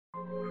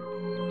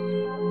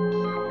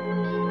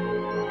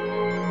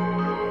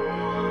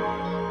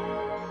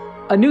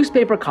A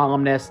newspaper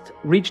columnist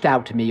reached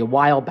out to me a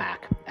while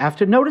back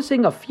after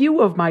noticing a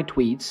few of my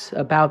tweets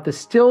about the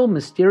still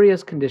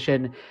mysterious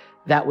condition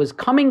that was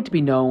coming to be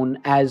known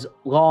as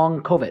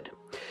long COVID.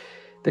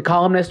 The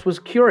columnist was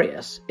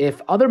curious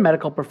if other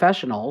medical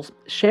professionals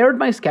shared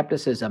my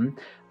skepticism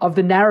of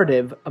the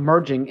narrative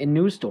emerging in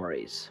news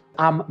stories.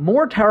 I'm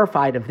more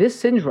terrified of this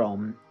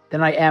syndrome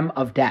than I am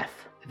of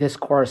death, this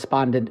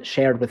correspondent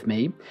shared with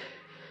me.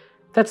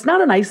 That's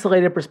not an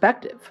isolated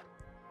perspective.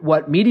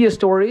 What media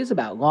stories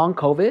about long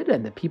COVID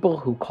and the people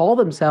who call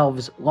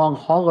themselves long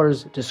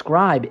haulers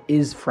describe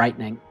is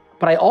frightening.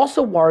 But I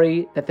also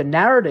worry that the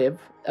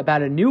narrative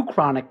about a new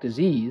chronic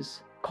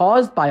disease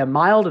caused by a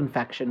mild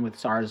infection with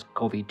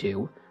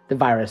SARS-CoV-2, the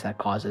virus that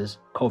causes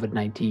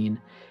COVID-19,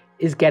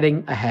 is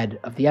getting ahead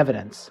of the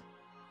evidence.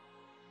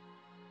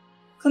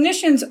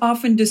 Clinicians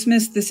often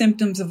dismiss the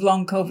symptoms of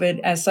long COVID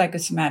as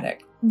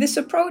psychosomatic. This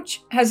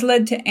approach has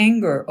led to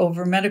anger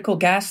over medical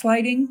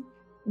gaslighting,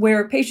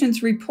 where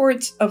patients'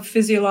 reports of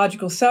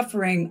physiological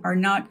suffering are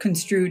not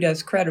construed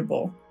as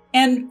credible,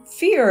 and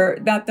fear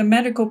that the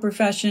medical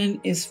profession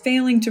is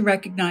failing to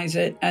recognize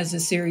it as a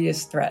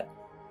serious threat.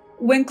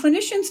 When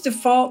clinicians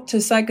default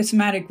to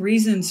psychosomatic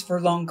reasons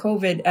for long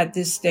COVID at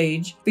this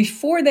stage,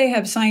 before they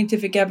have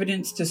scientific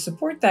evidence to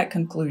support that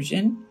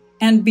conclusion,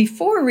 and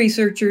before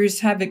researchers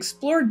have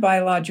explored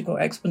biological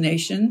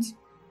explanations,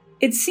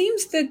 it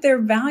seems that they're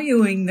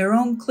valuing their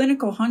own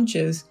clinical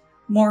hunches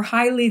more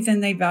highly than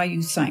they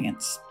value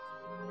science.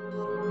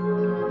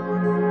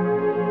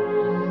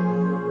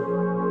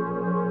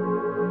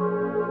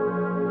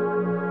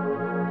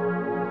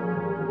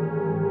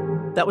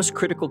 That was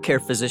critical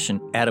care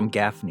physician Adam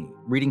Gaffney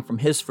reading from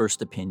his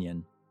first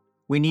opinion.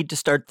 We need to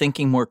start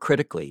thinking more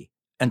critically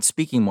and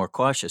speaking more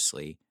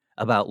cautiously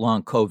about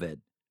long COVID.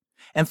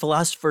 And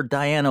philosopher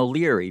Diane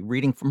O'Leary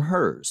reading from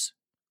hers,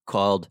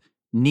 called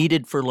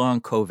Needed for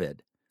Long COVID,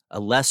 a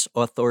less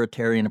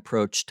authoritarian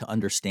approach to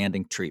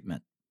understanding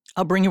treatment.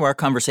 I'll bring you our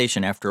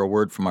conversation after a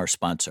word from our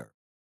sponsor.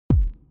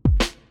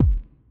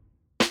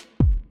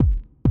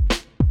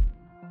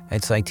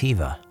 At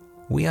Cytiva,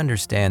 we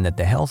understand that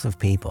the health of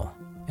people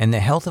and the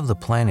health of the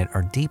planet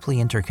are deeply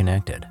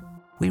interconnected.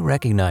 We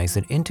recognize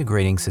that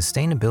integrating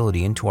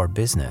sustainability into our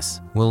business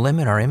will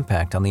limit our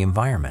impact on the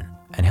environment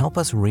and help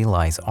us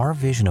realize our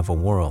vision of a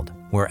world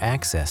where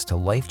access to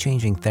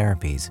life-changing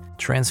therapies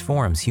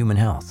transforms human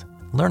health.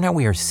 Learn how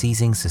we are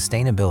seizing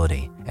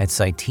sustainability at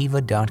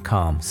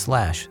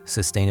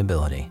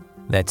cytiva.com/sustainability.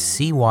 That's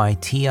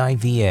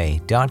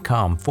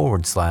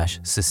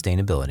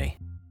CYTIVA.com/sustainability.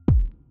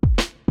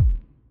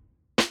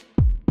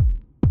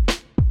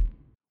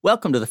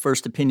 Welcome to the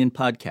First Opinion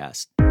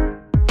Podcast.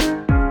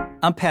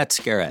 I'm Pat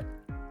Scarrett,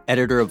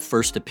 editor of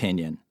First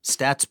Opinion,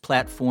 stats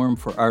platform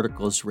for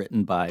articles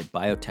written by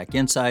biotech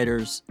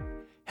insiders,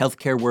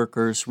 healthcare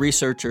workers,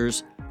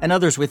 researchers, and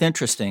others with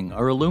interesting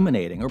or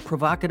illuminating or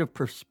provocative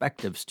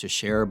perspectives to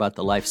share about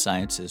the life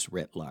sciences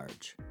writ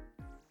large.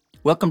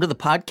 Welcome to the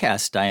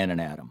podcast, Diane and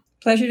Adam.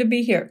 Pleasure to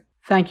be here.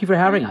 Thank you for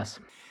having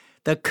us.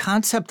 The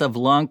concept of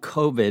long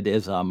COVID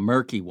is a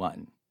murky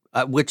one,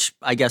 which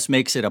I guess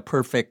makes it a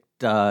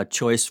perfect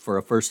choice for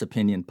a First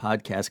Opinion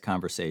podcast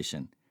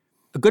conversation.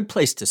 A good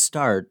place to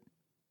start,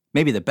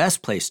 maybe the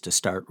best place to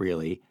start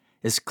really,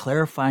 is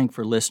clarifying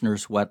for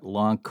listeners what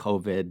long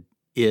COVID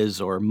is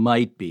or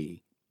might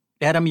be.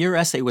 Adam, your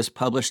essay was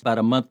published about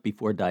a month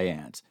before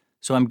Diane's,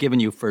 so I'm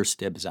giving you first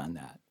dibs on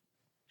that.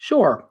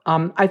 Sure.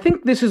 I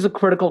think this is a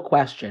critical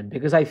question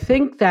because I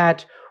think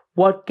that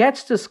what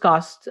gets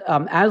discussed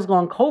as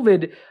long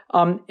COVID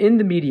in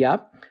the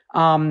media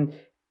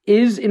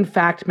is in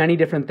fact many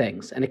different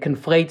things, and it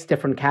conflates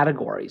different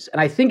categories. And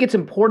I think it's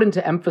important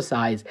to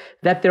emphasize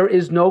that there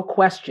is no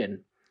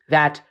question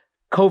that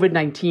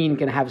COVID-19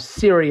 can have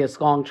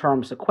serious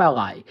long-term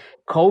sequelae.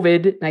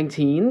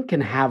 COVID-19 can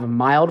have a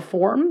mild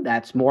form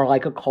that's more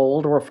like a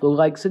cold or a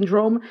flu-like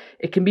syndrome.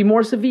 It can be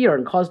more severe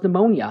and cause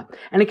pneumonia.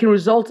 And it can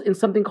result in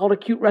something called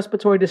acute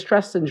respiratory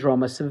distress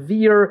syndrome, a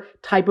severe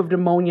type of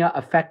pneumonia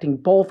affecting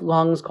both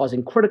lungs,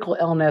 causing critical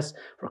illness,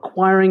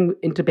 requiring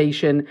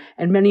intubation.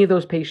 And many of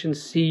those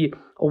patients see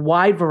a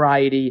wide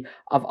variety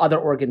of other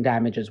organ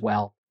damage as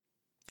well.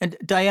 And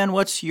Diane,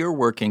 what's your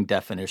working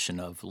definition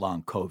of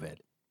long COVID?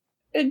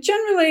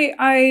 Generally,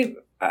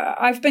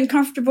 I've been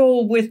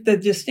comfortable with the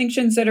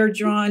distinctions that are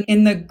drawn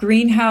in the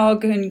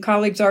Greenhalgh and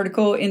colleagues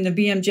article in the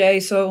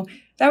BMJ. So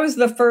that was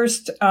the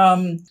first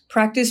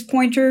practice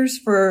pointers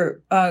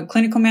for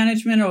clinical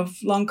management of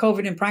long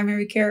COVID in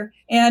primary care.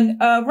 And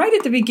right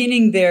at the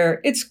beginning there,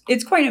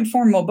 it's quite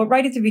informal, but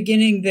right at the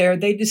beginning there,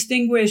 they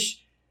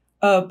distinguish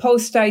a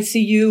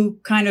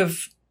post-ICU kind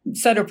of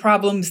set of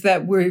problems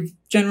that we're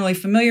generally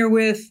familiar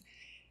with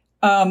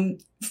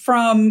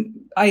from,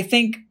 I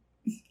think,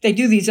 they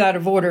do these out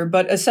of order,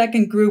 but a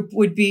second group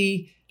would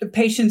be the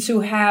patients who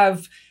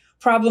have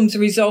problems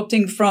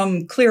resulting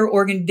from clear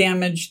organ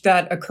damage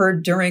that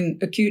occurred during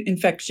acute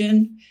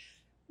infection,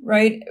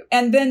 right?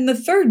 And then the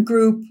third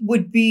group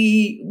would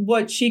be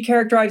what she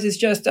characterizes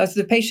just as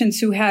the patients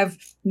who have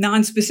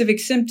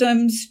nonspecific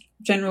symptoms,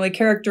 generally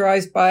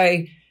characterized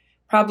by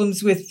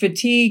problems with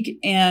fatigue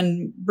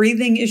and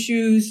breathing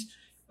issues,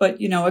 but,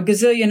 a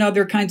gazillion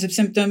other kinds of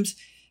symptoms.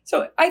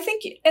 So I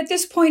think at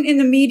this point in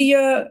the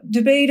media,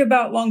 debate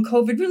about long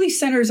COVID really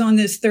centers on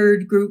this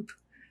third group,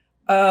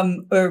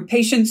 or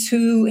patients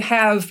who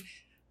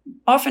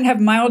often have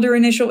milder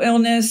initial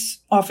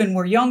illness, often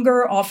were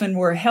younger, often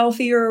were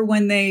healthier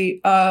when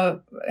they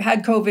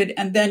had COVID,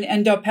 and then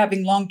end up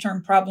having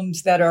long-term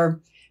problems that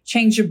are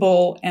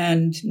changeable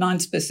and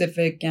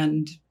nonspecific.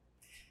 And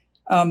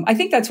I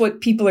think that's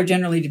what people are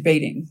generally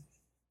debating.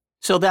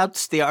 So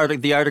that's the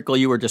article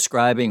you were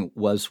describing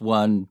was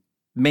one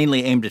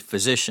mainly aimed at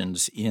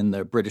physicians in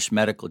the British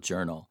Medical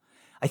Journal.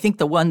 I think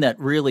the one that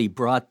really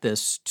brought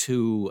this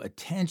to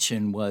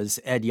attention was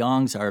Ed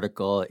Yong's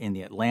article in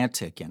The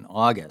Atlantic in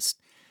August.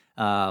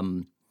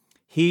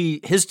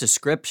 His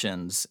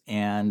descriptions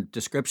and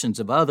descriptions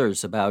of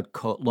others about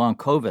long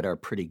COVID are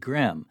pretty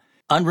grim.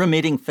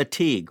 Unremitting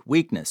fatigue,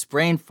 weakness,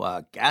 brain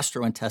fog,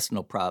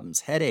 gastrointestinal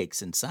problems,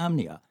 headaches,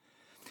 insomnia.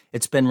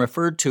 It's been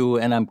referred to,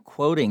 and I'm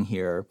quoting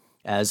here,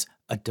 as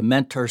a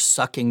dementor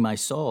sucking my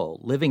soul,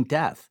 living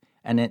death,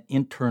 and an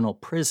internal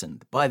prison.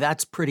 Boy,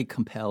 that's pretty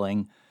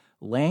compelling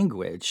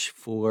language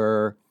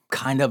for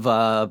kind of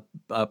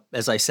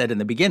as I said in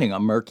the beginning, a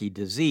murky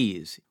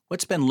disease.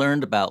 What's been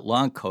learned about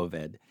long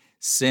COVID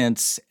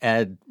since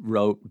Ed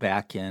wrote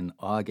back in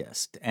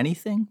August?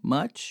 Anything?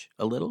 Much?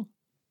 A little?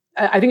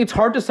 I think it's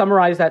hard to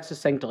summarize that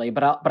succinctly,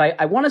 but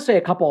I want to say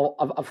a couple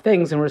of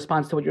things in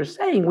response to what you're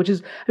saying, which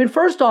is,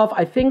 first off,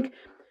 I think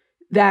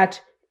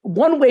that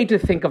one way to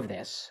think of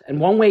this, and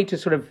one way to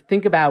sort of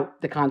think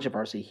about the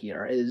controversy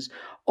here is,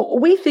 are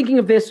we thinking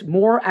of this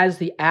more as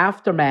the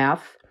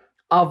aftermath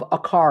of a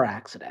car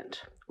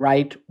accident,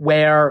 right?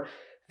 Where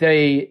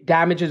the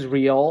damage is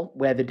real,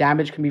 where the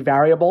damage can be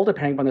variable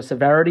depending on the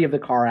severity of the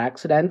car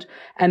accident.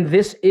 And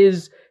this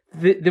is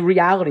the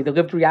reality, the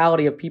lived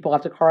reality of people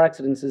after car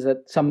accidents is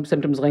that some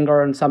symptoms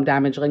linger and some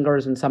damage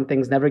lingers and some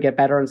things never get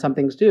better and some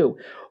things do.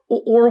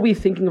 Or are we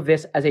thinking of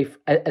this as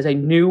a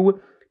new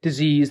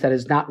disease that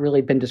has not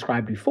really been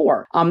described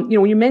before? When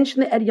you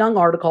mentioned the Ed Yong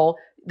article,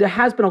 there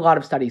has been a lot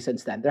of studies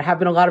since then. There have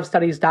been a lot of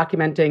studies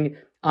documenting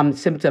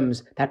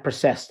symptoms that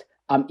persist,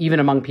 even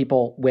among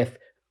people with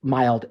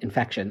mild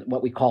infection,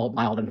 what we call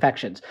mild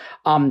infections.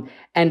 And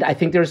I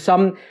think there's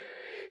some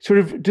sort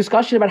of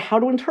discussion about how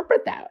to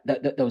interpret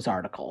those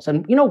articles.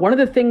 And, one of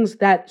the things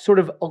that sort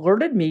of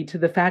alerted me to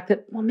the fact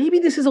that, well, maybe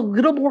this is a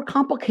little more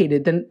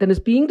complicated than is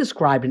being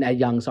described in Ed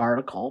Yong's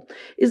article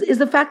is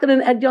the fact that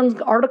in Ed Yong's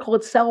article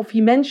itself,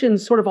 he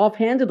mentions sort of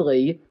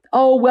offhandedly,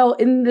 oh, well,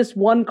 in this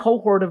one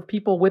cohort of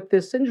people with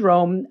this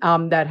syndrome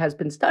that has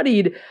been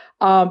studied,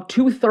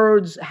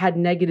 2/3 had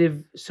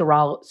negative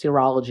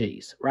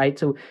serologies, right?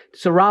 So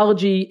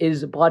serology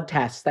is blood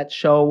tests that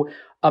show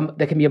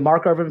that can be a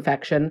marker of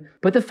infection.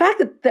 But the fact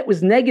that that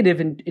was negative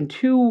in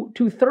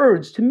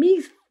 2/3, to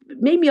me,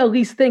 made me at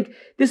least think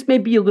this may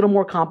be a little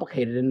more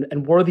complicated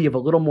and worthy of a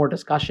little more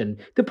discussion.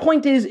 The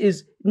point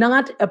is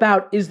not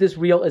about, is this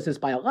real, is this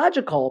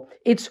biological?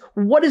 It's,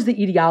 what is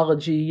the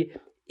etiology?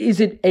 Is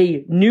it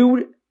a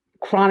new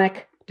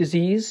chronic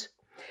disease?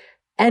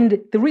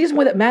 And the reason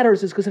why that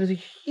matters is because it has a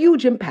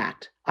huge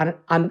impact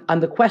on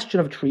the question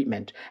of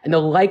treatment and the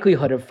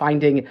likelihood of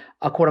finding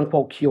a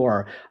quote-unquote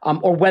cure,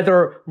 or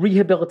whether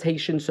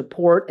rehabilitation,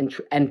 support,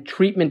 and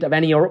treatment of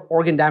any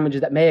organ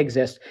damages that may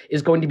exist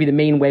is going to be the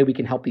main way we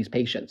can help these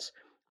patients.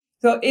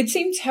 So it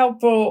seems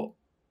helpful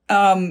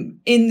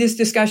in this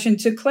discussion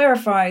to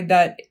clarify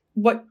that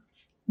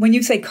when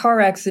you say car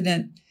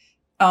accident,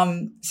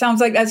 sounds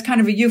like that's kind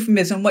of a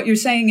euphemism. What you're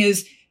saying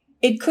is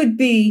it could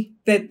be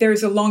that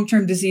there's a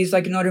long-term disease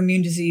like an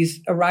autoimmune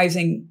disease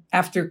arising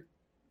after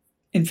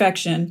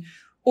infection,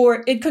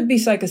 or it could be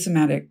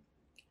psychosomatic.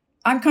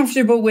 I'm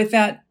comfortable with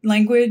that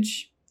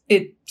language.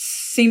 It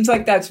seems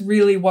like that's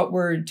really what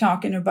we're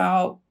talking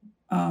about.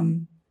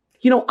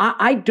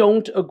 I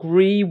don't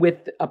agree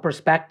with a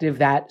perspective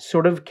that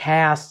sort of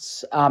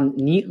casts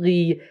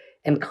neatly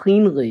and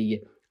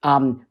cleanly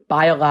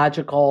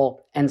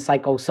biological and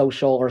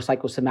psychosocial or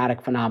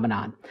psychosomatic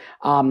phenomenon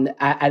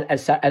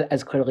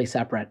as clearly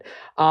separate.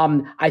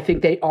 I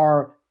think they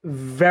are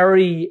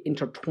very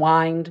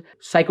intertwined.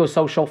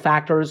 Psychosocial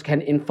factors can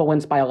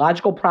influence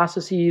biological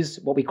processes,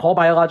 what we call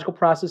biological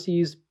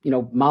processes,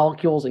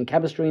 molecules and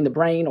chemistry in the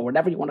brain or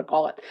whatever you want to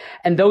call it.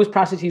 And those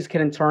processes can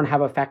in turn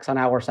have effects on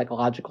our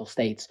psychological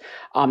states.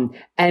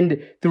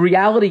 And the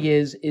reality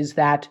is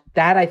that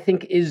I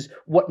think is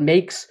what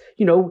makes,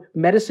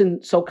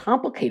 medicine so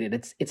complicated.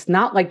 It's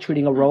not like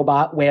treating a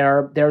robot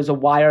where there's a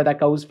wire that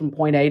goes from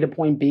point A to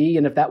point B.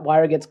 And if that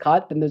wire gets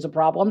cut, then there's a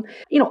problem.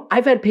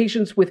 I've had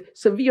patients with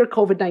severe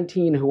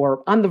COVID-19 who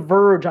are on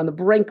the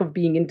brink of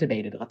being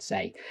intubated, let's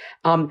say.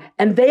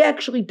 And they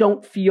actually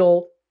don't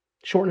feel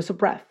shortness of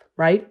breath,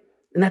 right?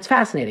 And that's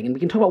fascinating. And we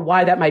can talk about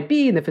why that might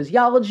be and the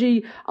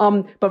physiology.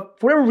 But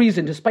for whatever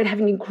reason, despite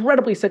having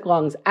incredibly sick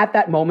lungs at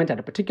that moment, at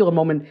a particular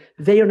moment,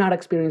 they are not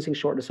experiencing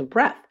shortness of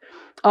breath.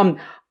 On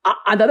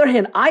the other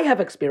hand, I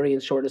have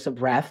experienced shortness of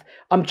breath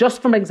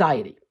just from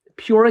anxiety.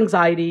 pure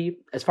anxiety.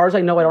 As far as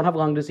I know, I don't have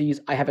lung disease.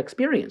 I have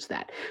experienced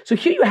that. So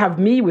here you have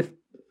me with,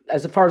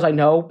 as far as I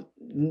know,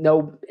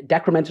 no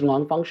decrement in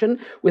lung function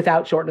with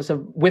shortness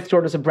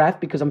of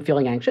breath because I'm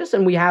feeling anxious.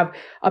 And we have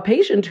a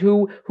patient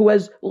who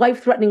has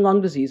life-threatening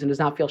lung disease and does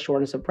not feel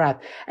shortness of breath.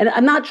 And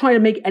I'm not trying to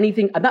make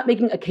anything, I'm not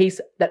making a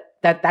case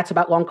that's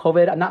about long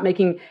COVID. I'm not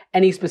making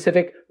any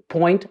specific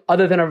point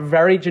other than a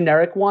very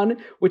generic one,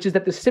 which is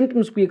that the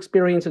symptoms we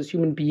experience as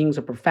human beings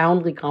are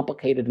profoundly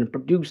complicated and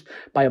produced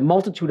by a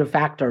multitude of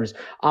factors.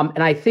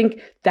 And I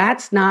think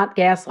that's not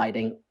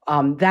gaslighting.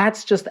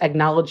 That's just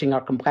acknowledging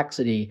our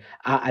complexity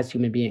as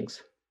human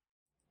beings.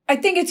 I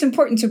think it's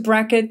important to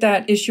bracket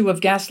that issue of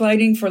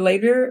gaslighting for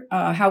later,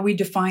 how we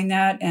define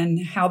that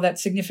and how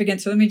that's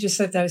significant. So let me just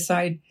set that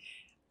aside.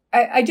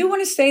 I do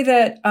want to say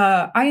that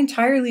I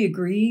entirely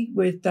agree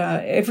with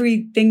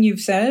everything you've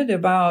said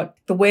about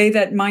the way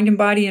that mind and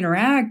body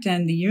interact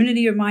and the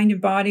unity of mind and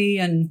body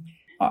and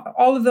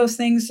all of those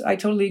things. I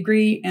totally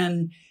agree.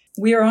 And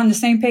we are on the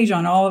same page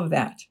on all of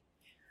that.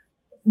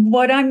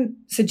 What I'm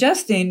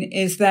suggesting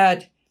is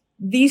that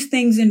these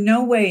things in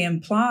no way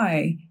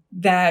imply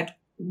that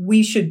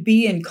we should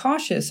be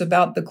incautious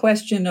about the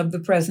question of the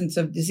presence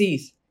of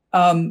disease.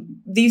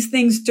 These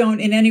things don't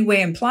in any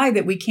way imply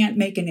that we can't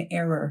make an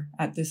error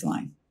at this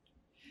line.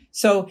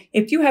 So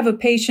if you have a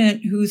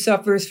patient who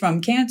suffers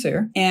from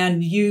cancer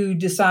and you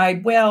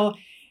decide, well,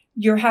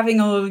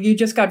 you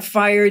just got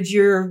fired,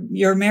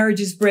 your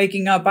marriage is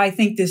breaking up, I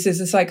think this is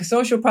a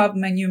psychosocial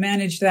problem, and you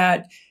manage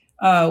that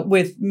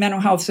with mental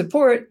health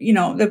support,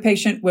 the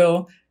patient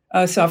will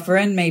suffer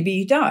and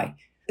maybe die.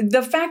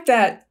 The fact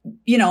that,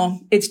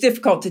 it's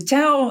difficult to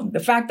tell, the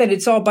fact that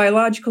it's all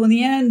biological in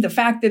the end, the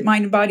fact that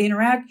mind and body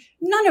interact,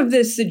 none of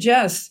this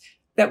suggests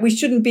that we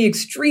shouldn't be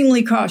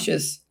extremely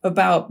cautious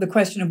about the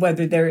question of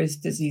whether there is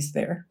disease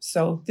there.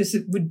 So this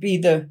would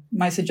be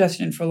my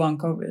suggestion for long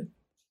COVID.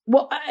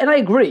 Well, and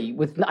I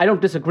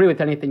don't disagree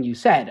with anything you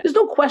said. There's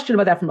no question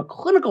about that from a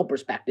clinical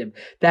perspective,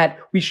 that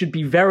we should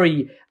be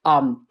very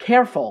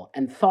careful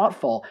and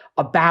thoughtful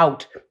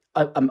about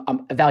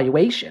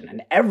evaluation,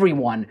 and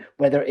everyone,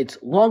 whether it's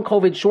long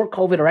COVID, short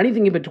COVID, or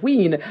anything in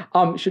between,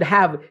 should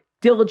have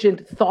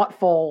diligent,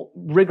 thoughtful,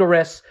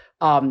 rigorous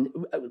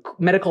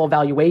medical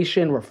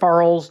evaluation,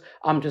 referrals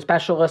to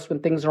specialists when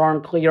things are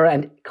unclear,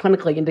 and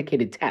clinically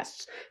indicated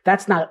tests.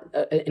 That's not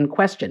in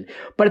question.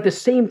 But at the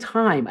same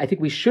time, I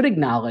think we should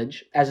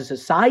acknowledge as a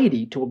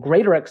society, to a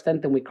greater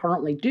extent than we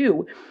currently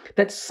do,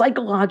 that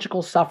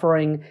psychological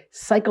suffering,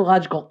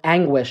 psychological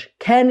anguish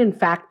can in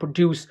fact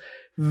produce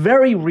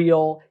very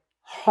real,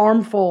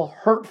 harmful,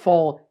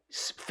 hurtful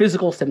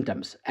physical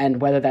symptoms, and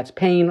whether that's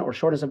pain or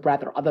shortness of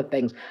breath or other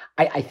things,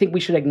 I think we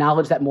should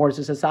acknowledge that more as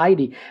a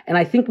society. And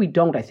I think we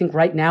don't. I think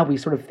right now we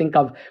sort of think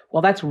of,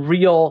 well, that's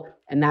real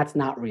and that's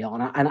not real,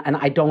 and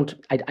I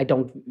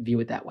don't view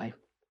it that way.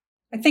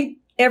 I think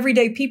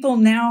everyday people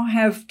now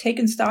have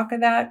taken stock of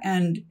that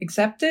and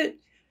accept it,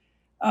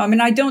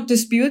 and I don't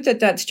dispute that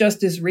that's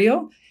just as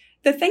real.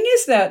 The thing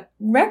is that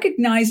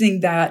recognizing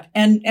that,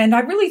 and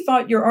I really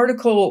thought your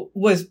article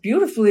was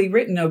beautifully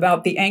written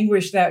about the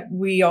anguish that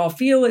we all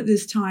feel at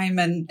this time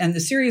and the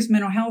serious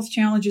mental health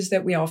challenges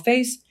that we all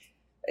face.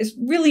 It's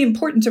really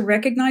important to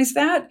recognize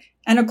that.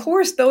 And of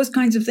course, those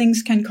kinds of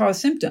things can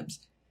cause symptoms.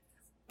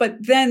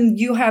 But then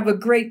you have a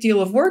great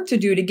deal of work to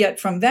do to get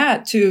from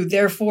that to,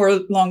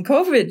 therefore, long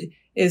COVID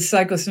is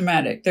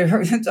psychosomatic.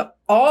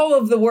 All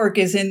of the work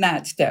is in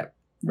that step,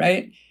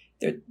 right?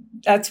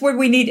 That's where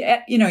we need,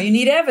 you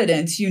need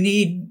evidence, you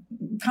need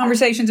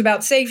conversations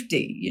about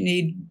safety, you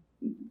need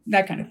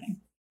that kind of thing.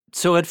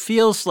 So it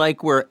feels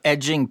like we're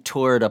edging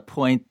toward a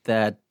point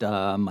that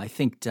I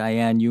think,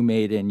 Diane, you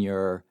made in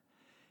your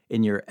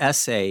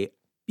essay.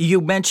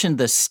 You mentioned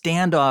the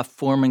standoff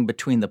forming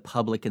between the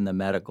public and the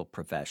medical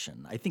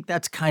profession. I think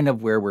that's kind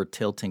of where we're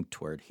tilting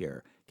toward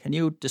here. Can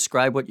you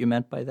describe what you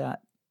meant by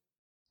that?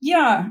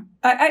 Yeah,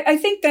 I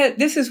think that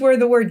this is where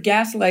the word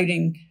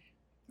gaslighting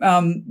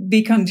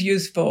becomes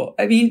useful.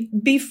 I mean,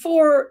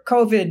 before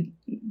COVID,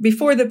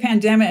 before the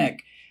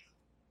pandemic,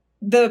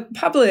 the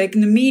public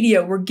and the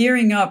media were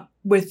gearing up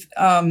with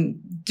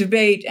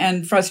debate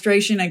and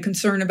frustration and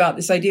concern about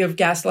this idea of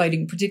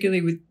gaslighting,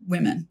 particularly with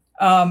women.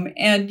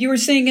 And you were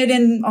seeing it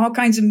in all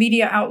kinds of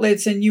media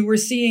outlets, and you were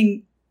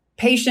seeing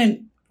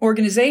patient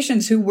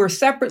organizations who were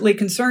separately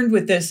concerned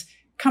with this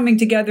coming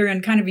together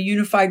in kind of a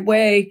unified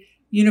way,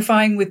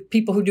 unifying with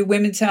people who do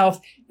women's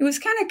health. It was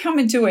kind of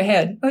coming to a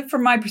head. But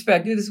from my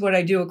perspective, this is what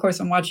I do. Of course,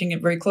 I'm watching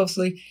it very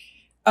closely.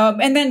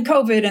 And then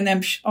COVID, and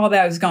then all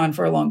that was gone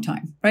for a long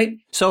time, right?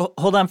 So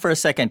hold on for a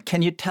second.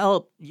 Can you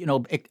tell,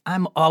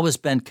 I'm always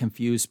been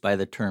confused by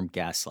the term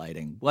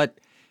gaslighting. What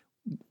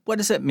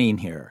does it mean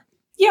here?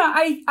 Yeah,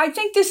 I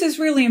think this is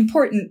really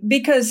important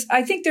because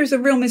I think there's a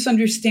real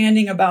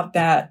misunderstanding about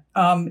that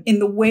in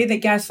the way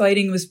that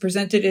gaslighting was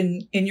presented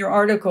in your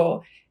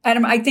article.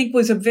 Adam, I think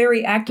was a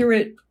very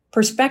accurate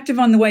perspective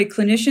on the way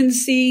clinicians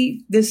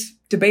see this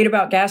debate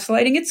about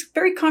gaslighting. It's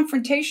very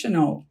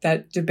confrontational,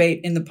 that debate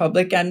in the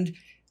public, and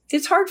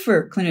it's hard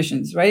for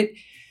clinicians, right?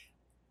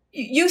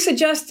 You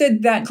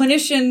suggested that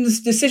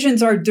clinicians'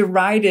 decisions are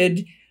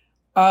derided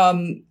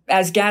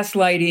as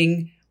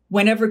gaslighting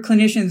whenever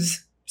clinicians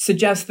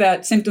suggest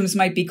that symptoms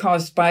might be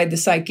caused by the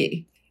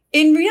psyche.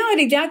 In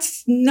reality,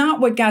 that's not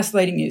what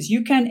gaslighting is.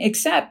 You can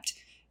accept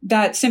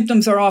that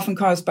symptoms are often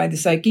caused by the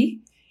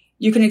psyche.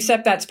 You can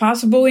accept that's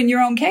possible in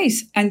your own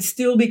case and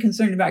still be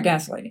concerned about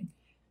gaslighting.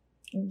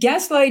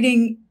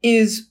 Gaslighting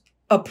is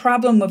a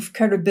problem of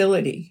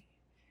credibility.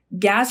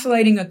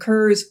 Gaslighting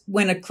occurs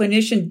when a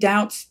clinician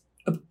doubts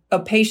a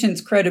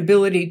patient's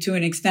credibility to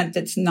an extent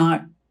that's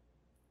not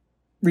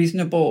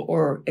reasonable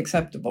or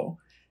acceptable.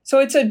 So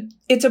it's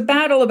a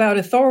battle about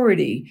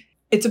authority.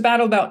 It's a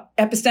battle about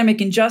epistemic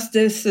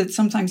injustice, it's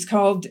sometimes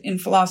called in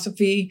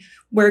philosophy,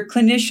 where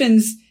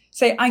clinicians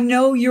say, I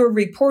know you're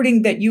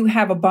reporting that you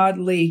have a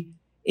bodily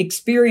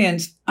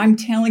experience. I'm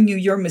telling you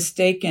you're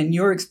mistaken.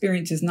 Your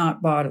experience is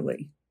not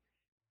bodily.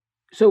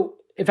 So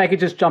if I could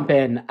just jump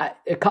in,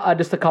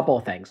 just a couple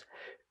of things.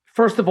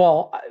 First of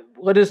all,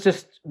 let us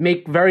just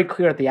make very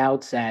clear at the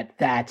outset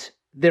that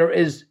there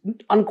is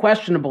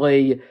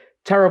unquestionably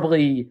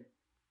terribly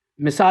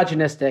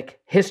misogynistic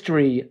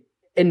history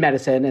in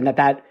medicine, and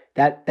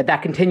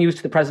that continues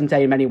to the present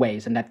day in many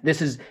ways, and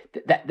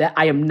that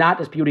I am not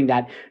disputing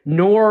that,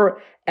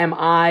 nor am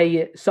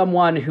I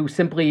someone who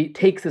simply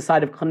takes the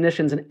side of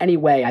clinicians in any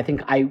way. I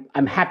think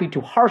I'm happy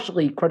to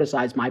harshly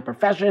criticize my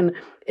profession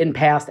in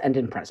past and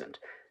in present.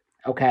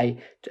 Okay,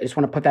 I just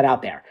want to put that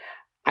out there.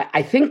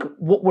 I think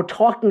what we're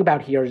talking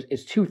about here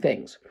is two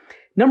things.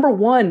 Number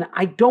one,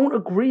 I don't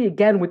agree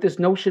again with this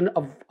notion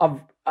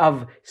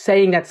of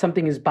saying that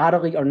something is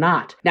bodily or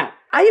not. Now,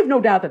 I have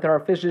no doubt that there are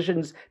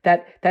physicians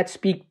that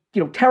speak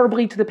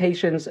terribly to the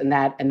patients and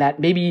that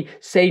maybe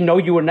say no,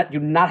 you do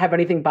not have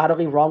anything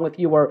bodily wrong with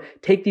you, or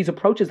take these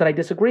approaches that I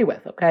disagree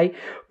with. Okay,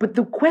 but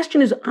the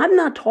question is, I'm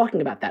not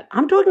talking about that.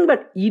 I'm talking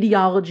about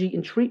etiology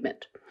in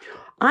treatment.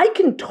 I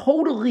can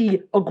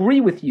totally agree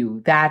with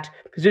you that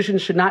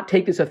physicians should not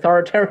take this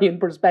authoritarian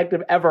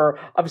perspective ever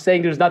of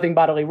saying there's nothing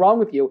bodily wrong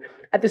with you.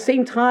 At the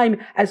same time,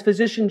 as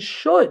physicians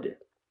should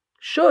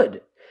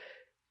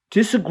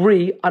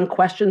disagree on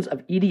questions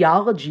of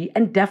etiology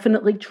and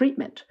definitely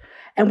treatment.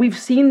 And we've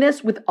seen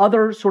this with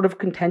other sort of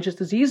contentious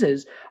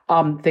diseases,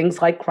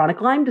 things like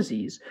chronic Lyme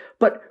disease.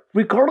 But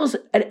regardless,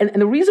 and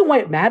the reason why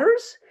it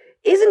matters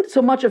isn't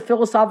so much a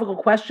philosophical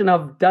question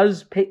of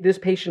does this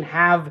patient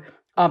have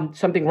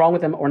something wrong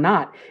with them or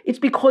not. It's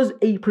because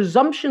a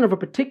presumption of a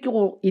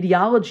particular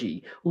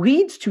etiology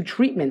leads to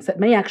treatments that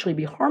may actually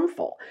be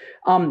harmful.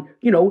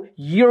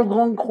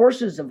 Year-long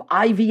courses of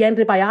IV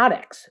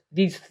antibiotics,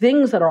 these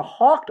things that are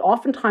hawked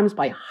oftentimes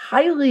by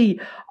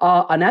highly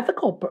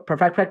unethical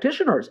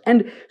practitioners.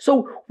 And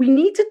so we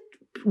need to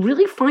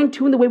really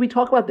fine-tune the way we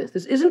talk about this.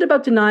 This isn't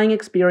about denying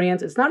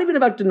experience. It's not even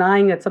about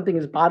denying that something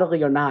is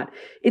bodily or not.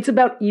 It's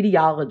about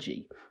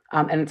etiology.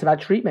 And it's about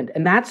treatment.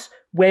 And that's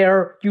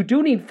where you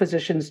do need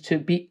physicians to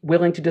be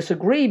willing to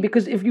disagree,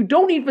 because if you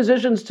don't need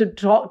physicians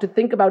to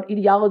think about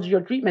etiology or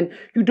treatment,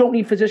 you don't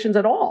need physicians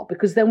at all,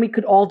 because then we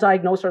could all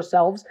diagnose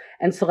ourselves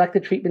and select the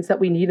treatments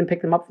that we need and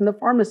pick them up from the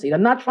pharmacy.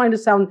 I'm not trying to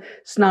sound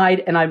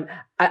snide, and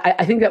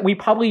I think that we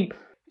probably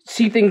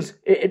see things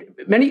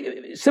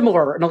many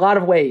similar in a lot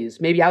of ways,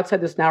 maybe outside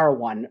this narrow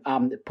one,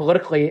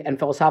 politically and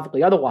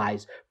philosophically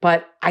otherwise.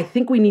 But I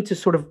think we need to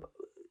sort of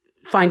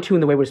fine-tune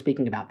the way we're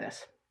speaking about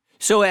this.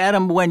 So,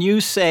 Adam, when you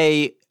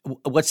say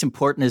what's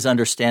important is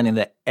understanding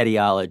the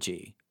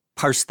etiology,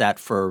 parse that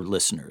for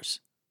listeners.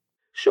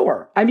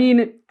 Sure. I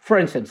mean, for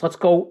instance, let's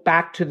go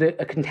back to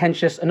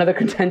another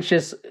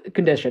contentious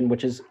condition,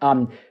 which is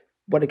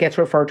what it gets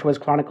referred to as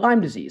chronic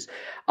Lyme disease.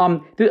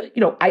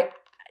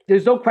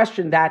 There's no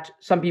question that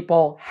some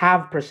people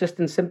have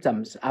persistent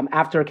symptoms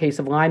after a case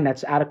of Lyme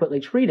that's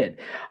adequately treated.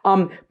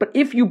 But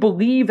if you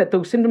believe that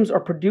those symptoms are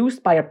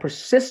produced by a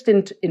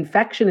persistent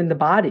infection in the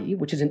body,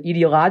 which is an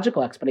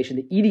etiological explanation,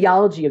 the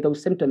etiology of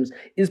those symptoms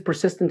is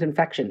persistent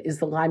infection, is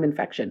the Lyme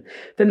infection,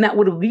 then that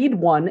would lead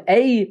one,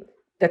 A,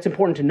 that's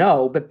important to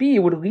know, but B, it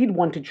would lead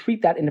one to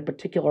treat that in a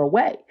particular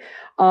way.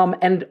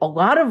 And a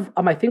lot of,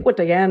 I think what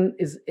Diane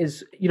is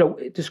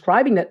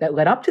describing that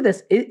led up to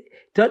this, it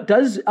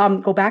does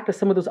go back to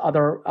some of those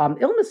other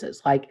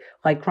illnesses like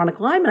chronic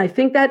Lyme. And I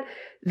think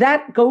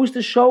that goes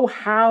to show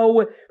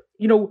how,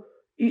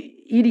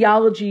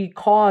 etiology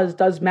cause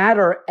does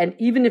matter. And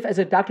even if as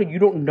a doctor, you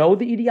don't know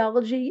the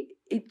etiology,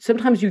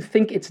 sometimes you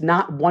think it's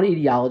not one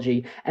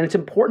etiology, and it's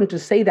important to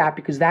say that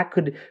because that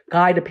could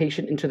guide a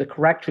patient into the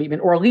correct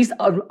treatment, or at least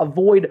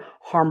avoid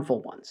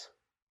harmful ones.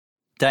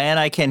 Diane,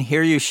 I can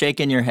hear you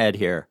shaking your head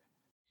here.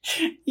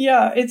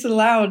 Yeah, it's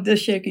loud, the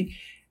shaking.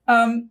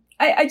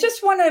 I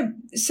just want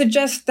to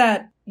suggest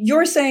that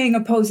you're saying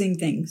opposing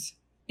things.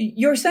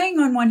 You're saying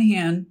on one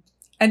hand,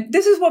 and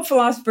this is what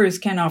philosophers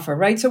can offer,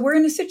 right? So we're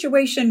in a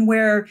situation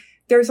where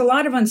there's a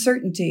lot of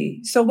uncertainty.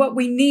 So what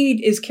we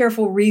need is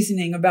careful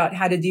reasoning about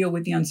how to deal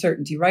with the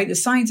uncertainty, right? The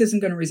science isn't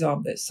going to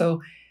resolve this.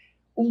 So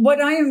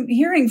what I am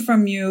hearing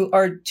from you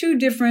are two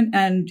different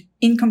and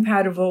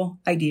incompatible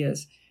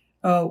ideas.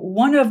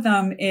 One of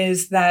them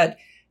is that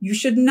you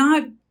should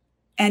not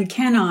and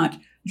cannot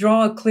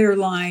draw a clear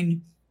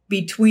line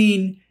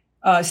between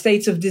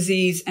states of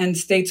disease and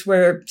states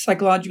where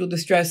psychological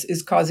distress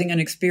is causing an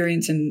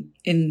experience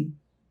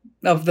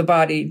of the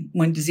body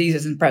when disease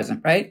isn't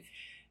present, right?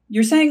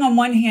 You're saying on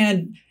one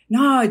hand,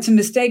 no, it's a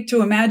mistake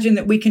to imagine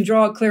that we can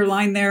draw a clear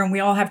line there and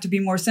we all have to be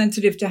more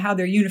sensitive to how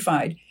they're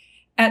unified.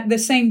 At the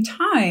same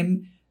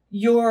time,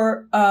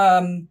 you're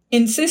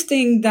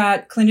insisting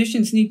that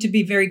clinicians need to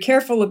be very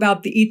careful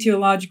about the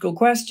etiological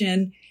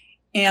question.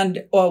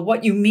 And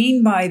what you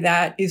mean by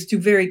that is to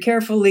very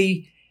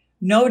carefully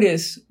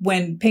notice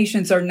when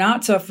patients are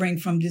not suffering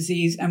from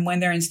disease and when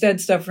they're instead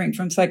suffering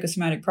from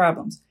psychosomatic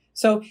problems.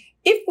 So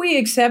if we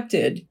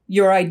accepted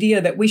your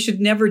idea that we should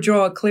never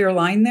draw a clear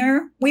line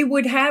there, we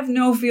would have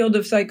no field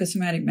of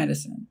psychosomatic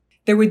medicine.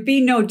 There would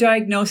be no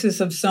diagnosis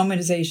of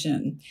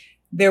somatization.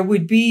 There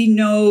would be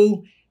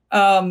no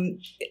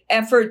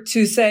effort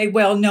to say,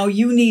 well, no,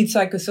 you need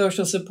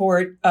psychosocial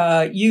support.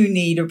 You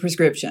need a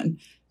prescription,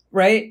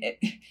 right?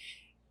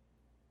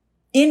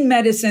 In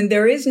medicine,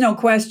 there is no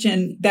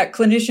question that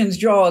clinicians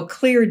draw a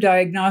clear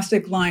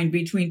diagnostic line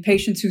between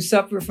patients who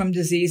suffer from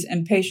disease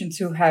and patients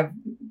who have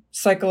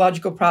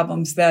psychological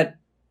problems that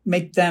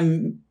make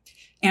them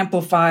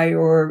amplify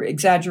or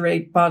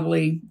exaggerate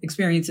bodily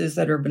experiences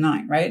that are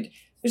benign, right?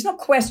 There's no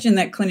question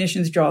that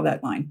clinicians draw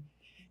that line.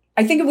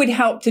 I think it would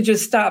help to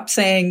just stop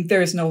saying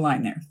there's no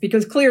line there,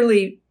 because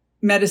clearly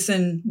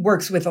medicine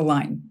works with a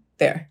line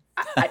there.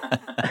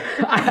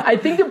 I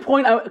think the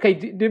point, okay,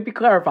 to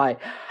clarify,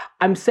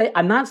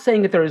 I'm not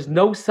saying that there is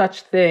no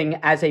such thing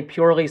as a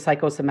purely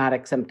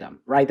psychosomatic symptom,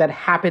 right? That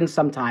happens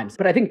sometimes.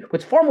 But I think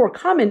what's far more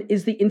common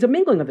is the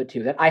intermingling of the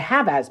two, that I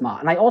have asthma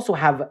and I also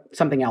have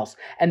something else.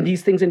 And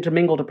these things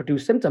intermingle to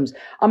produce symptoms.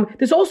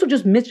 There's also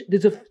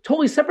there's a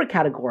totally separate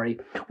category,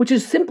 which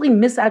is simply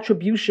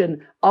misattribution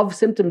of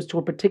symptoms to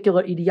a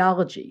particular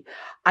etiology.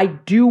 I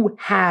do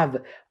have,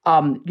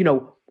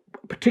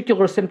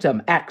 particular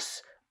symptom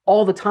X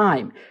all the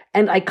time.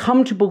 And I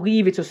come to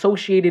believe it's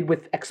associated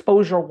with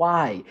exposure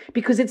Y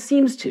because it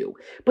seems to.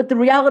 But the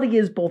reality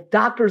is both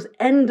doctors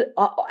and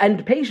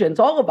patients,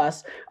 all of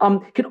us,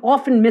 can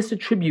often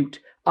misattribute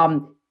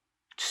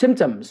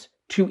symptoms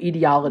to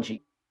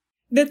etiology.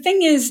 The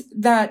thing is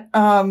that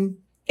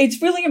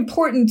it's really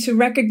important to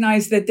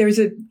recognize that there's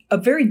a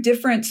very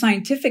different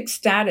scientific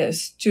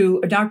status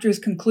to a doctor's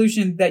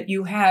conclusion that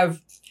you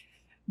have,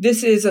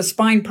 this is a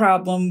spine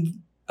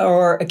problem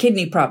or a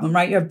kidney problem,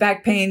 right? You have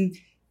back pain.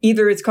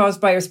 Either it's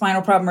caused by a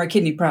spinal problem or a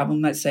kidney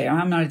problem, let's say.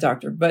 I'm not a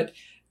doctor, but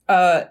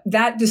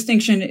that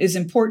distinction is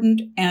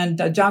important,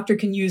 and a doctor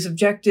can use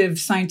objective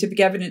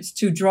scientific evidence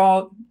to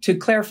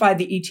clarify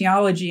the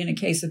etiology in a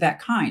case of that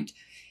kind.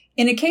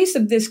 In a case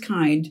of this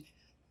kind,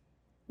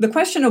 the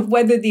question of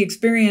whether the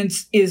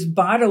experience is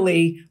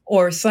bodily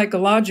or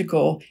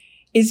psychological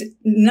is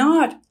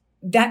not,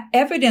 that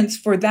evidence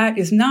for that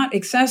is not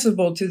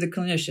accessible to the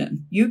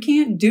clinician. You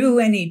can't do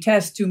any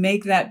test to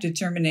make that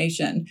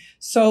determination.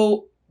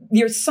 So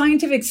your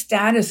scientific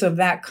status of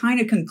that kind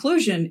of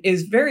conclusion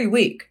is very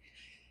weak.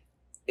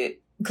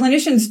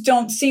 Clinicians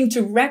don't seem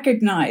to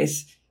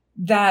recognize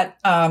that,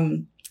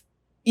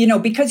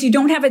 because you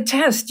don't have a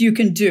test you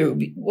can do.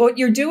 What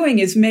you're doing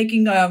is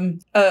making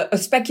a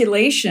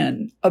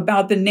speculation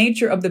about the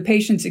nature of the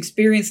patient's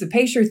experience. The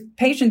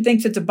patient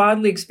thinks it's a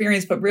bodily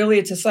experience, but really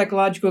it's a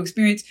psychological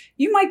experience.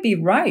 You might be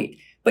right.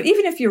 But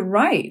even if you're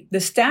right, the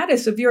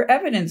status of your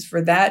evidence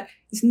for that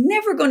is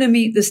never going to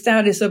meet the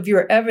status of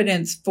your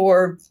evidence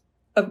for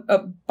a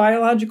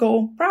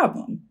biological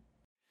problem.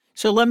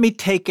 So let me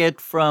take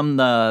it from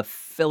the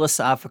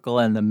philosophical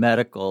and the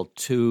medical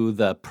to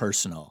the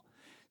personal.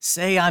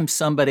 Say I'm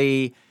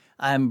somebody,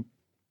 I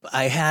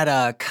had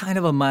a kind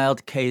of a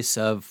mild case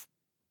of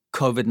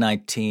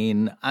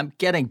COVID-19. I'm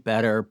getting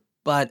better,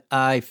 but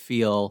I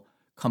feel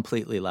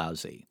completely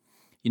lousy.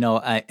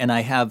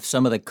 I have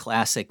some of the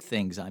classic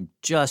things. I'm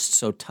just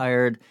so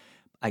tired.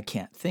 I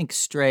can't think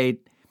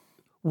straight.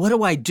 What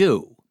do I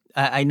do?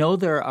 I know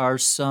there are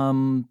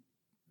some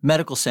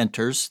medical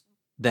centers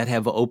that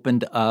have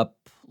opened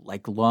up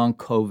like long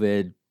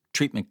COVID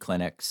treatment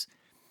clinics.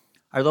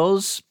 Are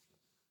those,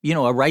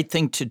 a right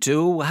thing to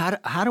do?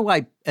 How do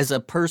I, as a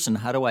person,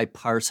 how do I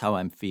parse how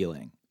I'm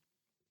feeling?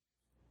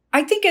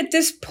 I think at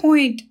this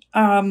point,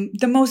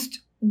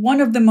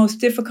 one of the most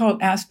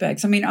difficult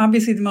aspects,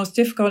 obviously the most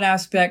difficult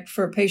aspect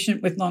for a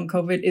patient with long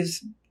COVID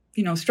is,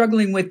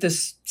 struggling with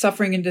this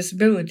suffering and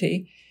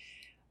disability.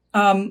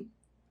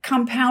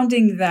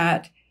 Compounding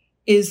that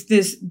is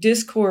this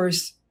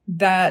discourse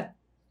that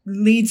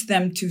leads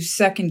them to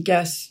second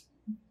guess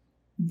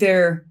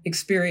their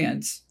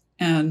experience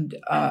and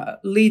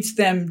leads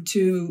them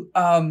to,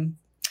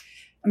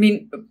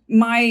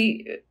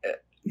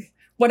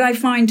 what I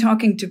find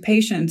talking to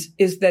patients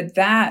is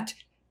that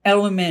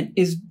element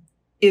is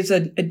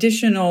an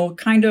additional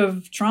kind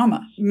of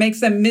trauma. It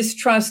makes them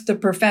mistrust the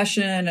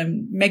profession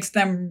and makes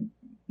them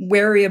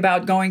wary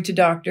about going to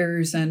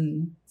doctors.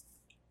 And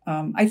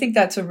I think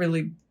that's a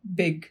really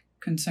big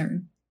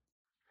concern.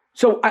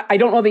 So I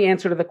don't know the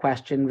answer to the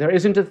question. There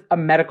isn't a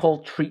medical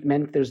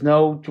treatment. There's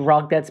no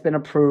drug that's been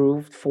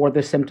approved for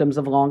the symptoms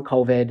of long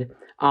COVID.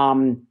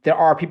 There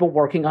are people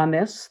working on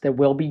this. There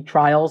will be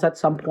trials at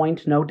some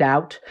point, no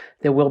doubt.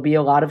 There will be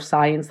a lot of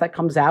science that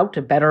comes out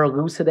to better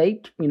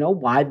elucidate,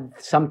 why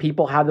some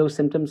people have those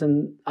symptoms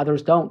and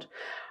others don't.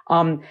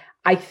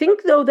 I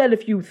think, though, that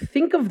if you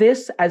think of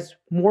this as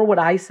more what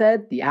I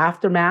said, the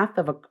aftermath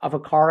of a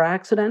car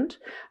accident,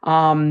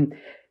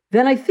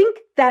 then I think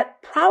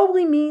that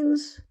probably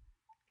means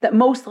that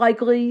most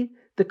likely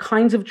the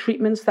kinds of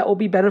treatments that will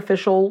be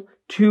beneficial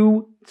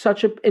to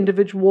such an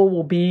individual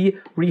will be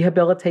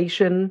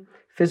rehabilitation,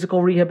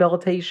 physical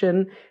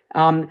rehabilitation,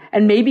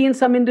 and maybe in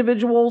some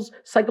individuals,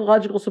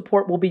 psychological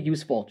support will be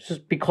useful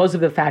just because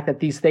of the fact that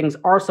these things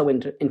are so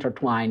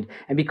intertwined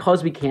and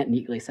because we can't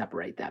neatly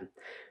separate them.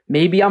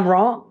 Maybe I'm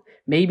wrong.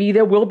 Maybe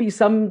there will be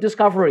some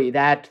discovery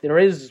that there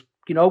is,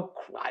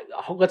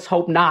 let's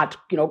hope not,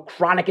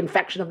 chronic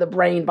infection of the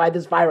brain by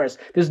this virus.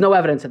 There's no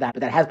evidence of that,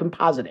 but that has been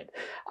posited.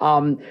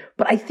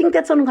 But I think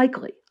that's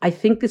unlikely. I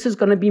think this is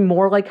going to be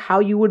more like how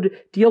you would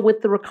deal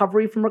with the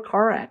recovery from a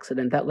car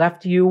accident that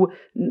left you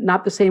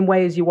not the same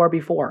way as you were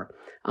before.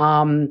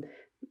 And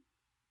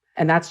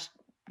that's,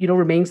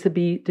 remains to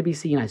be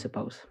seen, I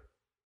suppose.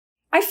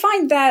 I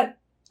find that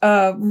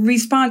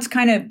response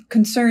kind of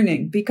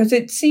concerning because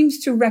it seems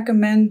to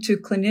recommend to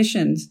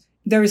clinicians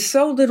there is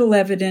so little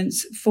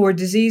evidence for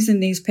disease in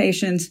these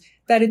patients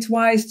that it's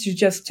wise to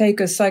just take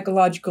a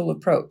psychological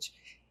approach.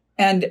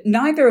 And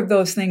neither of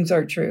those things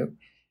are true.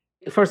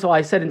 First of all,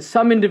 I said in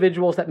some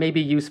individuals that may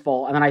be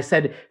useful, and then I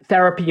said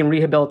therapy and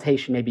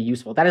rehabilitation may be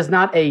useful. That is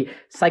not a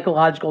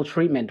psychological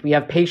treatment. We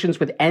have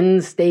patients with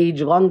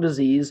end-stage lung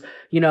disease,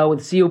 with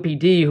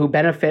COPD who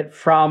benefit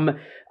from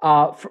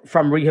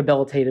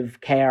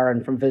rehabilitative care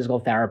and from physical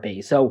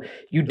therapy. So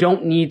you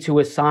don't need to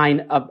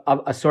assign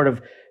a sort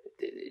of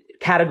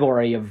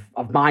category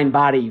of mind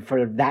body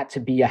for that to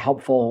be a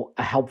helpful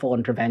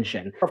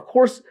intervention. Of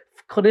course,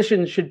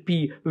 clinicians should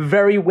be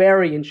very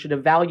wary and should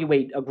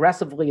evaluate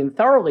aggressively and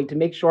thoroughly to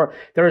make sure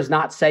there is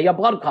not, say, a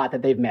blood clot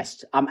that they've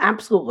missed.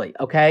 Absolutely,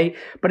 okay?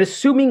 But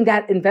assuming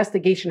that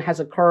investigation has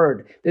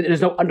occurred, that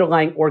there's no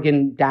underlying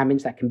organ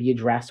damage that can be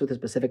addressed with a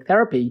specific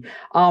therapy,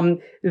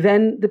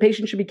 then the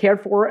patient should be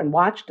cared for and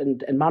watched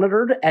and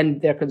monitored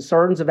and their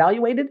concerns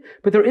evaluated.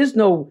 But there is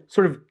no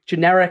sort of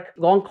generic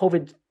long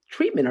COVID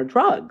treatment or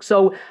drug.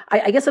 So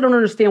I guess I don't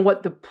understand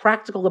what the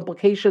practical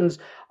implications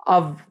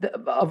of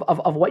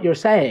what you're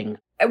saying.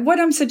 What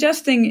I'm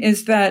suggesting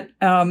is that,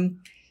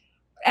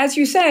 as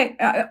you say,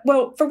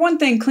 for one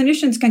thing,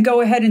 clinicians can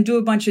go ahead and do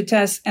a bunch of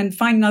tests and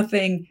find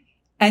nothing,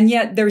 and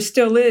yet there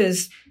still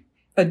is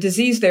a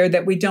disease there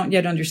that we don't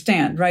yet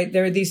understand, right?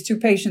 There are these two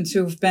patients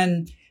who've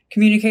been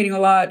communicating a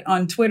lot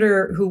on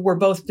Twitter who were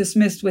both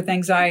dismissed with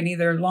anxiety.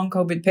 They're long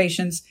COVID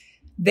patients.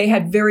 They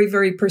had very,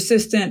 very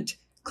persistent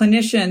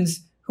clinicians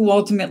who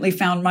ultimately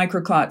found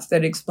microclots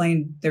that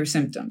explained their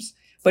symptoms.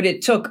 But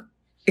it took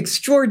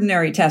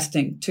extraordinary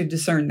testing to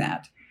discern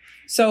that.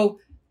 So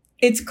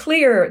it's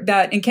clear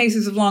that in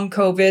cases of long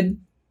COVID,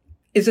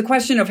 it's a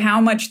question of how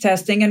much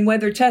testing and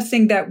whether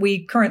testing that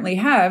we currently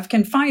have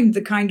can find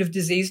the kind of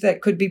disease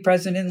that could be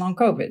present in long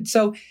COVID.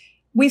 So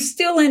we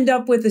still end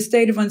up with a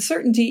state of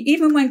uncertainty,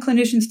 even when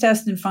clinicians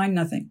test and find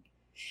nothing.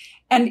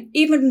 And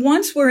even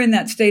once we're in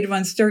that state of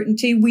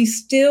uncertainty, we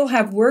still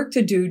have work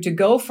to do to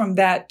go from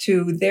that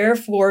to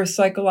therefore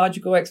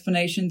psychological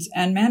explanations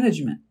and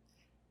management.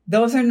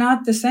 Those are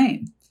not the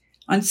same.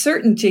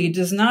 Uncertainty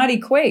does not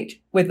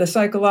equate with a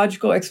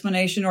psychological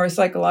explanation or a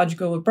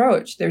psychological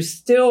approach. There's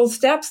still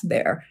steps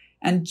there.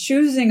 And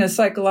choosing a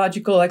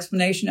psychological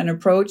explanation and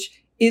approach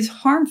is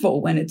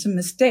harmful when it's a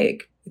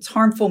mistake. It's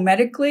harmful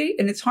medically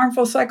and it's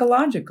harmful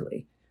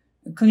psychologically.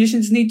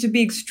 Clinicians need to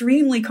be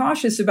extremely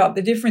cautious about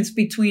the difference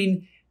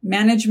between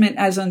management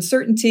as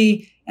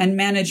uncertainty and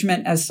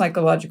management as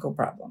psychological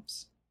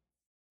problems.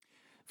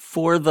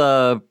 For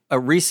a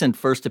recent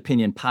First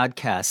Opinion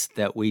podcast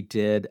that we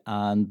did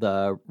on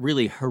the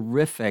really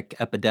horrific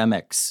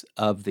epidemics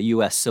of the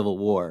U.S. Civil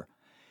War,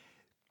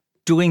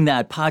 doing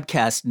that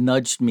podcast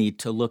nudged me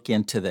to look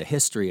into the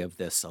history of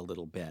this a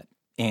little bit.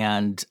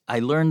 And I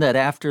learned that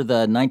after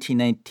the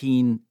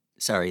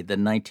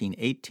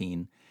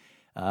 1918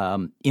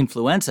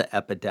 influenza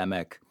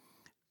epidemic,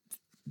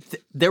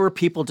 there were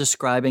people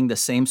describing the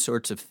same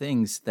sorts of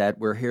things that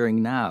we're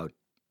hearing now: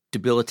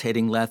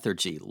 debilitating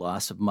lethargy,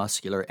 loss of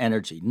muscular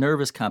energy,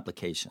 nervous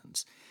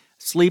complications,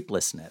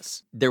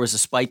 sleeplessness. There was a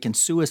spike in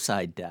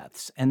suicide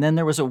deaths, and then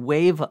there was a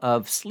wave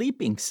of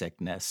sleeping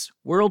sickness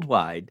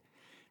worldwide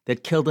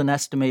that killed an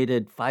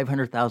estimated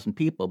 500,000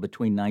 people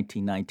between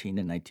 1919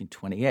 and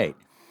 1928.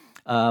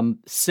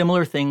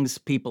 Similar things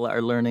people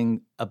are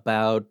learning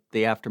about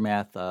the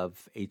aftermath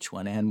of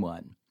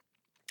H1N1.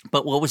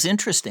 But what was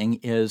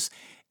interesting is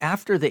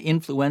after the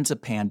influenza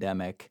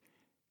pandemic,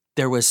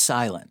 there was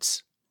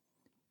silence.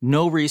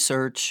 No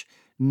research.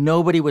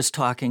 Nobody was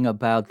talking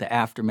about the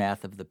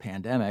aftermath of the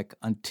pandemic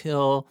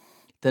until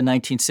the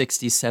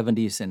 1960s,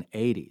 70s, and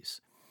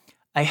 80s.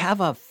 I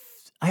have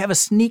a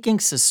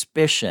sneaking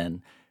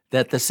suspicion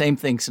that the same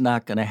thing's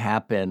not going to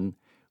happen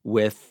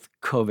with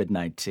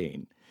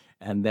COVID-19.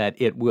 and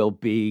that it will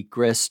be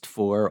grist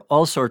for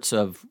all sorts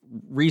of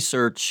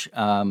research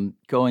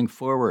going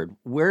forward.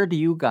 Where do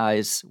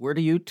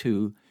you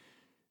two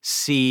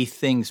see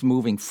things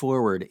moving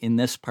forward in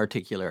this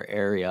particular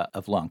area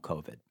of long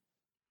COVID?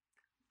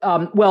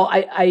 Well,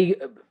 I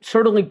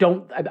certainly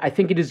don't. I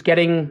think it is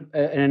getting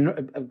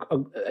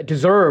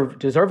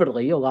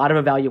deservedly a lot of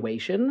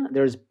evaluation.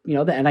 There's, the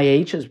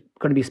NIH is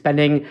going to be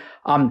spending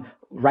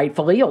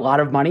rightfully a lot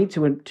of money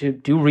to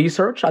do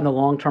research on the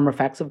long-term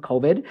effects of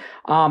COVID.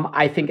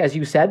 I think, as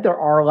you said, there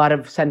are a lot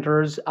of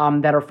centers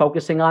that are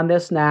focusing on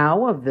this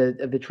now of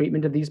the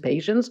treatment of these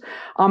patients.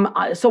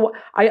 So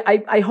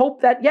I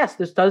hope that, yes,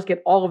 this does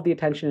get all of the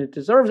attention it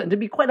deserves. And to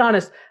be quite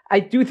honest, I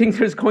do think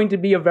there's going to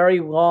be a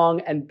very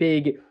long and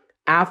big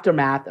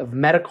aftermath of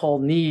medical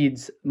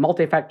needs,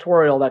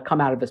 multifactorial, that come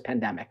out of this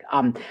pandemic.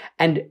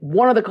 And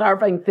one of the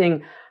clarifying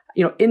thing,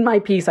 in my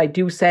piece, I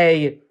do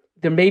say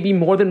there may be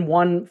more than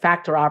one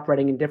factor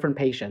operating in different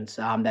patients,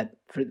 that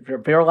for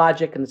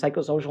virologic and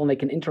psychosocial, and they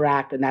can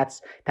interact, and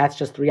that's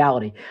just the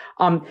reality.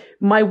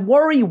 My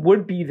worry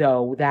would be,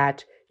 though,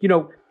 that,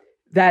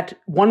 that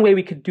one way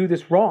we could do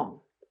this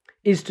wrong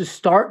is to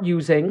start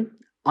using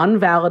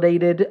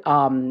unvalidated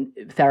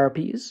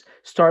therapies,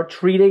 start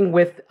treating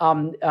with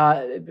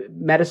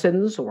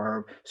medicines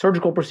or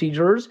surgical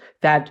procedures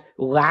that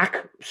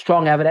lack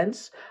strong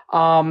evidence,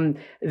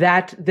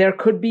 that there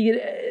could be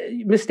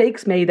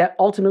mistakes made that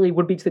ultimately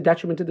would be to the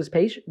detriment of this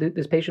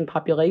patient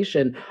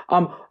population.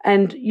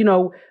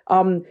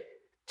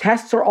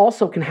 Tests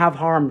can have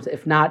harms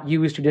if not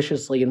used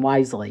judiciously and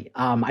wisely.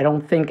 I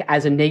don't think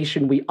as a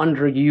nation we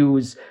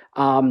underuse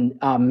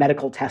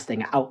medical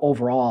testing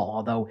overall,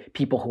 although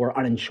people who are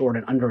uninsured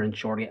and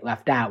underinsured get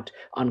left out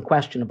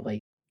unquestionably.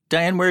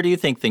 Diane, where do you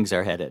think things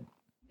are headed?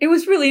 It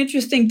was really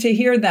interesting to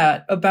hear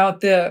that about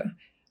the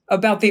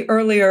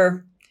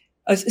earlier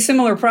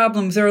similar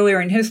problems earlier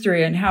in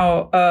history and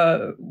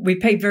how we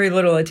paid very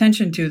little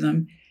attention to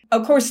them.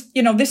 Of course,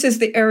 this is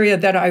the area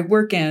that I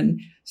work in.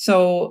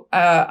 So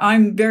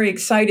I'm very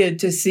excited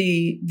to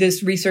see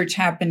this research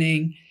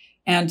happening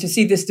and to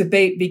see this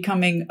debate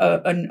becoming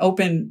an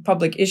open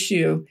public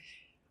issue.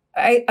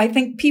 I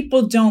think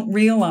people don't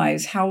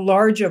realize how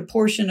large a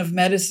portion of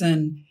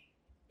medicine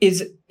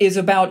is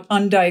about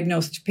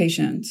undiagnosed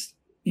patients.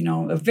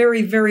 A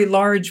very, very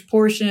large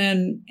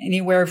portion,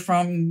 anywhere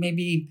from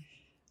maybe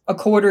a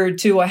quarter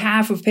to a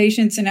half of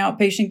patients in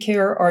outpatient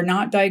care are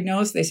not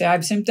diagnosed. They say, I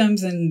have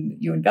symptoms, and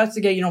you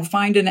investigate,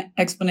 find an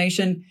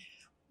explanation.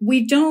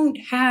 We don't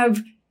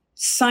have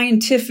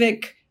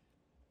scientific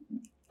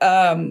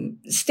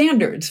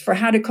standards for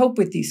how to cope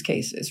with these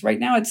cases. Right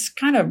now, it's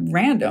kind of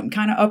random,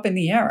 kind of up in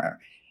the air.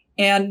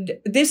 And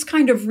this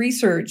kind of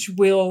research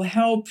will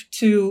help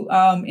to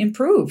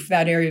improve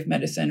that area of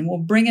medicine. We'll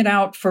bring it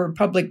out for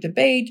public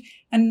debate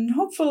and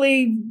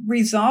hopefully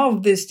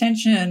resolve this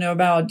tension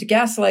about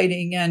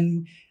gaslighting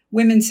and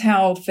women's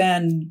health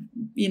and,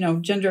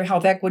 gender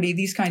health equity,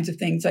 these kinds of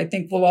things. I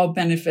think we'll all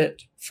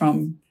benefit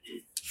from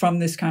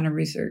this kind of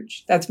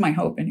research. That's my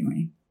hope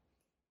anyway.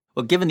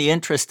 Well, given the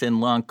interest in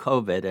long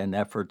COVID and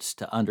efforts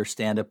to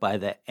understand it by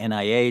the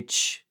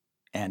NIH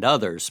and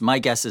others, my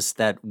guess is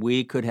that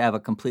we could have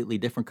a completely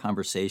different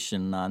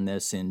conversation on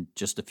this in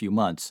just a few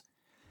months.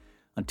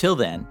 Until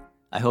then,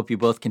 I hope you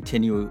both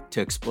continue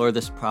to explore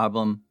this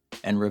problem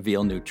and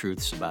reveal new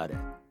truths about it.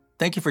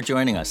 Thank you for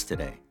joining us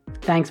today.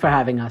 Thanks for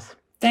having us.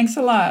 Thanks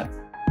a lot.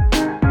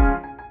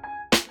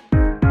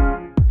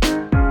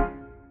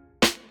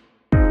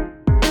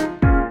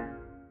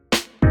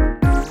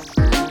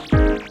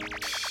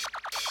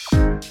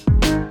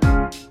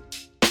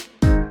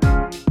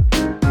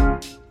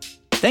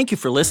 Thank you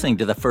for listening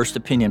to the First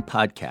Opinion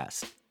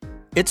podcast.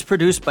 It's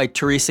produced by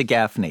Teresa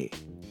Gaffney,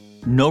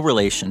 no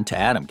relation to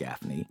Adam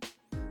Gaffney.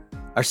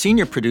 Our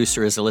senior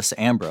producer is Alyssa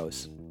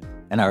Ambrose,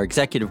 and our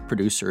executive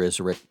producer is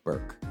Rick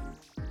Burke.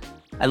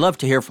 I love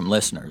to hear from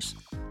listeners.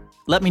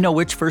 Let me know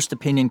which First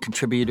Opinion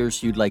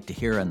contributors you'd like to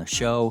hear on the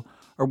show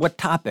or what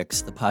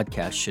topics the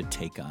podcast should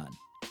take on.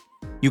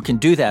 You can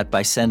do that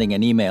by sending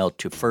an email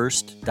to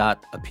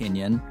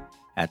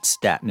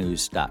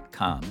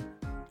first.opinion@statnews.com.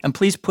 And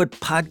please put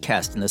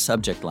podcast in the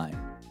subject line.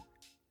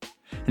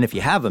 And if you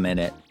have a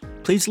minute,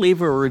 please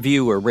leave a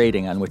review or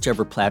rating on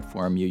whichever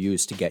platform you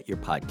use to get your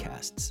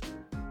podcasts.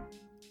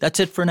 That's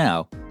it for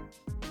now.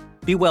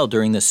 Be well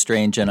during this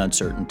strange and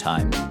uncertain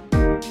time.